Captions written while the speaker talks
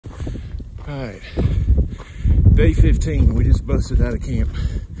All right, day 15, we just busted out of camp.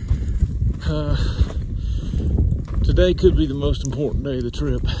 Today could be the most important day of the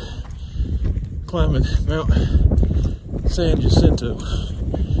trip. Climbing Mount San Jacinto.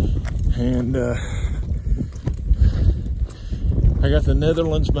 And I got the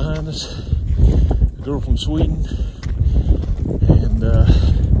Netherlands behind us, a girl from Sweden, and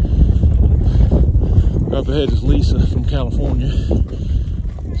up ahead is Lisa from California.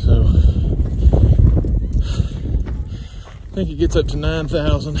 So I think it gets up to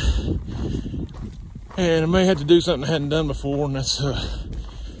 9,000, and I may have to do something I hadn't done before, and that's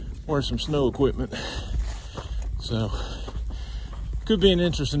wear some snow equipment. So could be an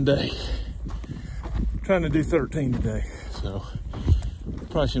interesting day. I'm trying to do 13 today, so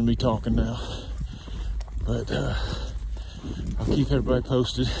probably shouldn't be talking now, but I'll keep everybody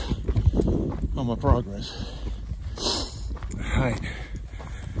posted on my progress. All right.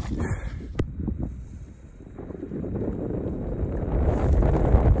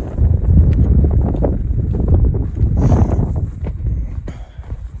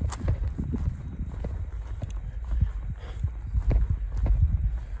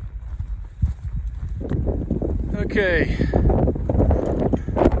 Okay.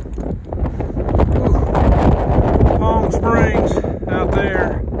 Palm Springs out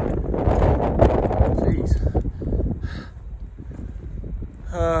there. Jeez.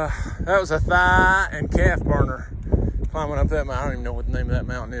 That was a thigh and calf burner climbing up that mountain. I don't even know what the name of that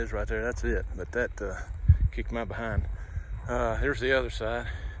mountain is right there. That's it. But that kicked my behind. Here's the other side.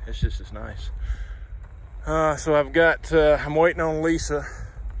 It's just as nice. So I've got, I'm waiting on Lisa.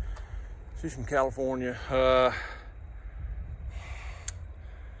 She's from California.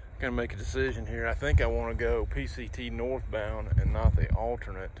 Gonna make a decision here. I think I want to go PCT northbound and not the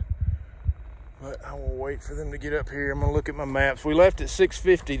alternate, but I will wait for them to get up here. I'm gonna look at my maps. We left at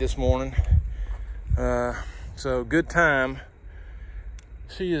 6:50 this morning, so good time.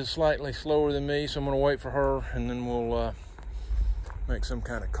 She is slightly slower than me, so I'm gonna wait for her, and then we'll make some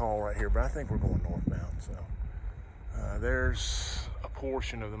kind of call right here. But I think we're going northbound. So there's a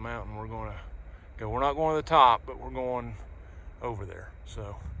portion of the mountain we're gonna go. We're not going to the top, but we're going over there.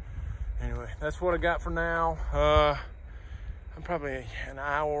 So anyway, that's what I got for now. I'm probably an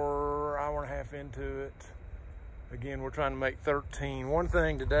hour and a half into it. Again, we're trying to make 13. One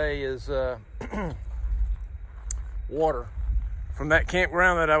thing today is water. From that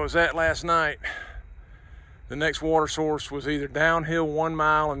campground that I was at last night, the next water source was either downhill 1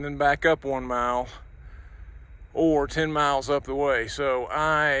 mile and then back up 1 mile, or 10 miles up the way. So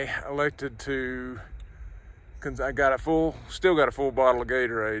I elected to, cause I got still got a full bottle of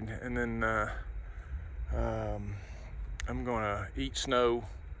Gatorade, and then I'm gonna eat snow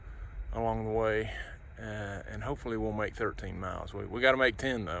along the way, and hopefully we'll make 13 miles. We gotta make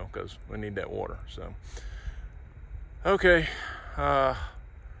 10 though, cause we need that water. So, okay, I'll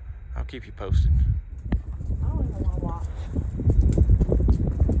keep you posted. I don't even wanna walk.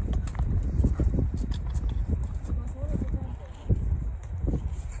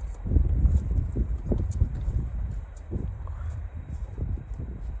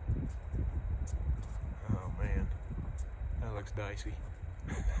 Dicey.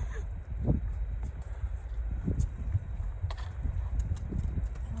 I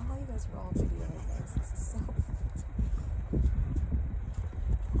love how you guys are all videoing this. This is so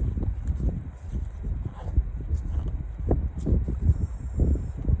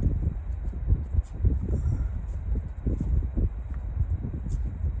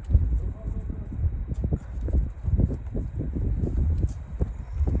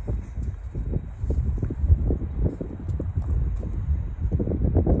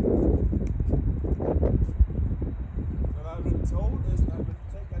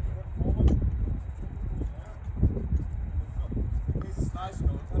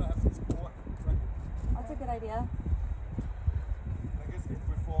idea. I guess if we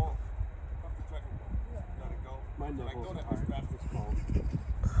fall off the track, gotta go. My nose is cold.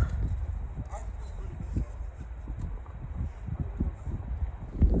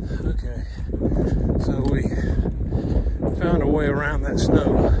 Okay, so we found a way around that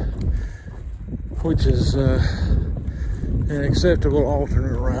snow, which is an acceptable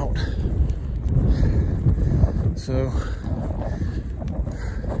alternate route. So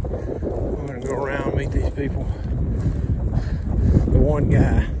I'm gonna go around and meet these people. The one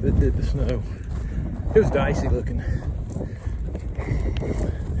guy that did the snow. It was dicey looking.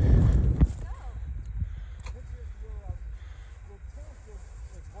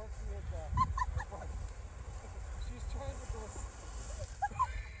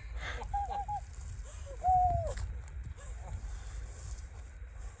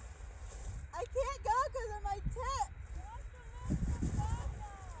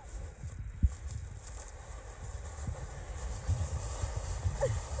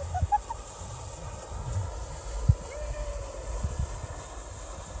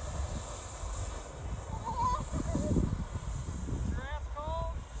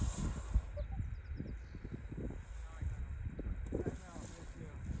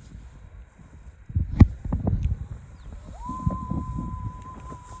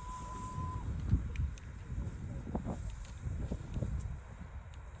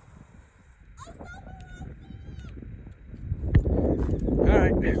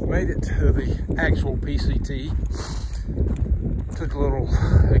 made it to the actual PCT. Took a little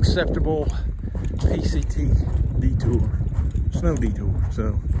acceptable PCT detour, snow detour.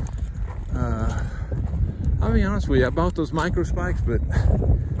 So, I'll be honest with you, I bought those micro spikes, but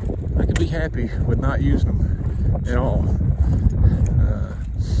I could be happy with not using them at all.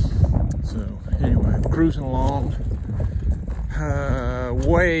 So anyway, I'm cruising along,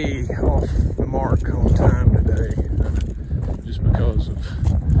 way off the mark on time today, just because of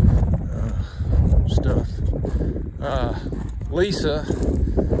stuff. Lisa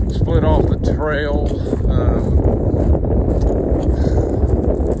split off the trail,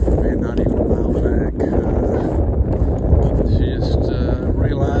 man, not even a mile back. She just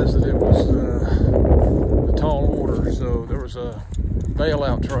realized that it was a tall order, so there was a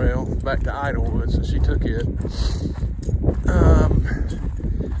bailout trail back to Idlewood, so she took it.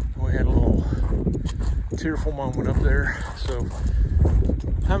 We had a little tearful moment up there, so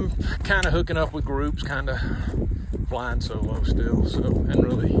I'm kind of hooking up with groups, kind of flying solo still, so hadn't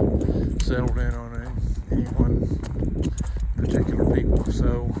really settled in on any one particular people.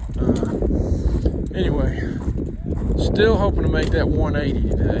 So anyway, still hoping to make that 180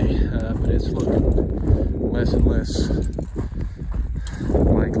 today, but it's looking less and less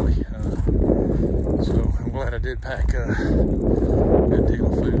likely. So I'm glad I did pack a good deal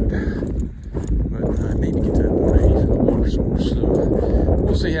of food, but I need to get to that 180 for the water source. So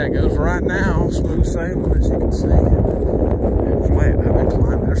we'll see how it goes. For right now, smooth sailing, as you can see, and flat. I've been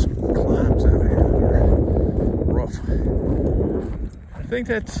climbing. There's some climbs out here that are rough. I think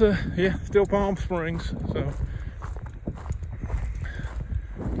that's yeah, still Palm Springs. So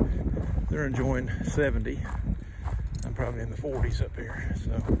they're enjoying 70. I'm probably in the 40s up here,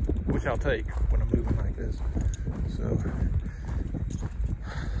 so which I'll take when I'm moving like this. So, all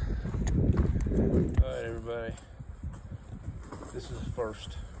right, everybody. This is the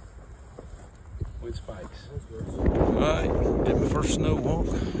first with spikes. All right, did my first snow walk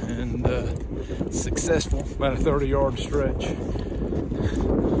and successful. About a 30-yard stretch.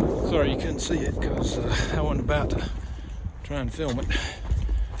 Sorry you couldn't see it because I wasn't about to try and film it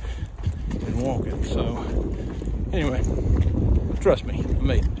and walk it. So anyway, trust me, I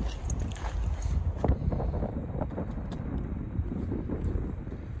made it.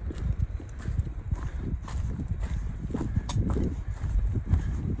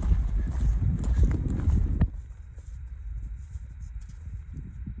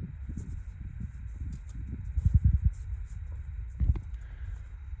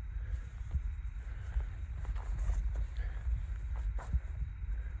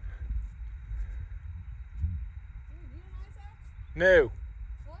 No.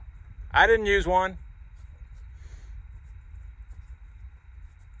 What? I didn't use one.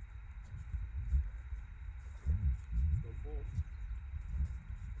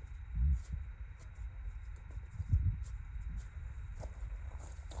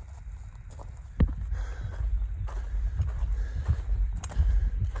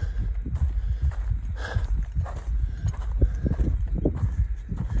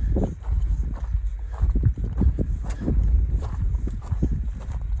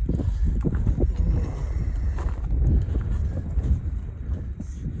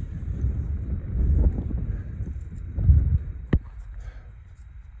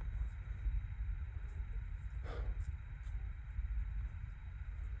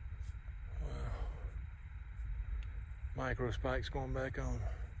 Micro spikes going back on.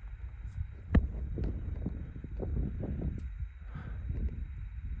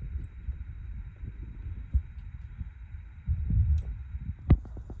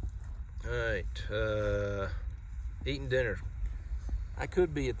 All right, eating dinner. I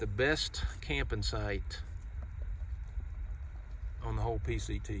could be at the best camping site on the whole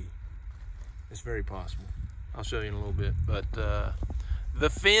PCT. It's very possible. I'll show you in a little bit, but the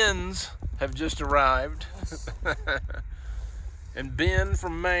fins have just arrived. And Ben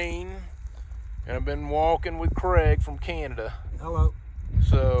from Maine, and I've been walking with Craig from Canada. Hello.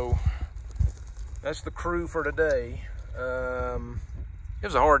 So that's the crew for today. It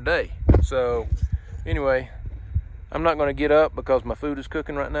was a hard day. So anyway, I'm not gonna get up because my food is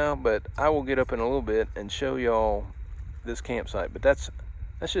cooking right now, but I will get up in a little bit and show y'all this campsite. But that's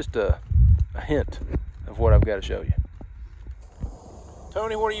just a hint of what I've got to show you.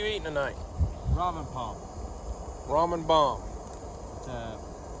 Tony, what are you eating tonight? Ramen palm. Ramen bomb.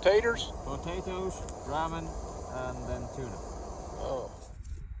 Taters? Potatoes, ramen, and then tuna. Oh.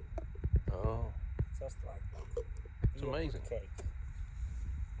 Oh. Just like that. It's amazing.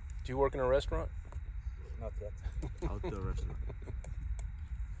 Do you work in a restaurant? Not yet. Outdoor restaurant.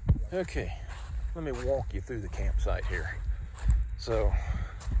 Okay. Let me walk you through the campsite here. So,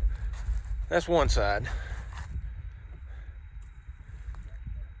 That's one side.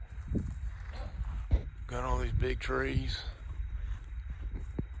 Got all these big trees.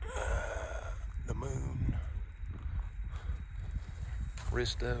 The moon.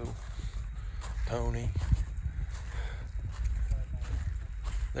 Risto. Tony.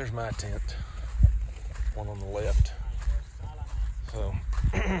 There's my tent. One on the left. So.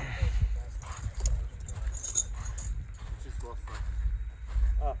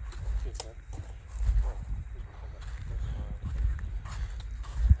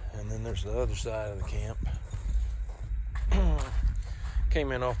 And then there's the other side of the camp.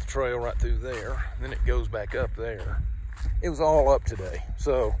 Came in off the trail right through there. Then it goes back up there. It was all up today.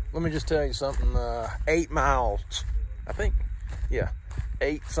 So let me just tell you something. 8 miles, I think. Yeah,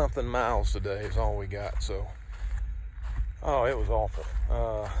 8 something miles today is all we got. So, oh, it was awful.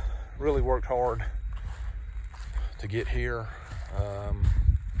 Really worked hard to get here.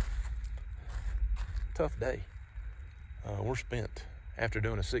 Tough day. We're spent after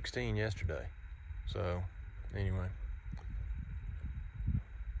doing a 16 yesterday. So anyway,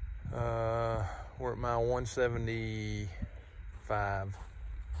 we're at mile 175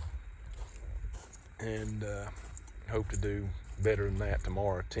 and hope to do better than that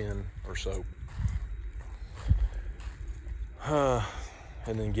tomorrow, 10 or so. And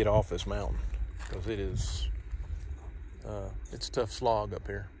then get off this mountain, because it is it's a tough slog up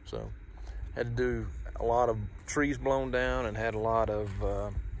here. So had to do a lot of trees blown down and had a lot of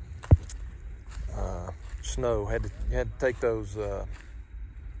snow. Had to take those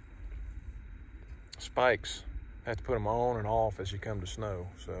spikes, had to put them on and off as you come to snow.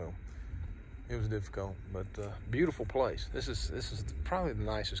 So it was difficult, but beautiful place. This is probably the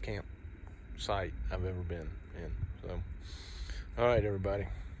nicest campsite I've ever been in. So all right, everybody,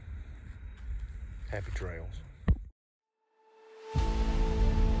 happy trails.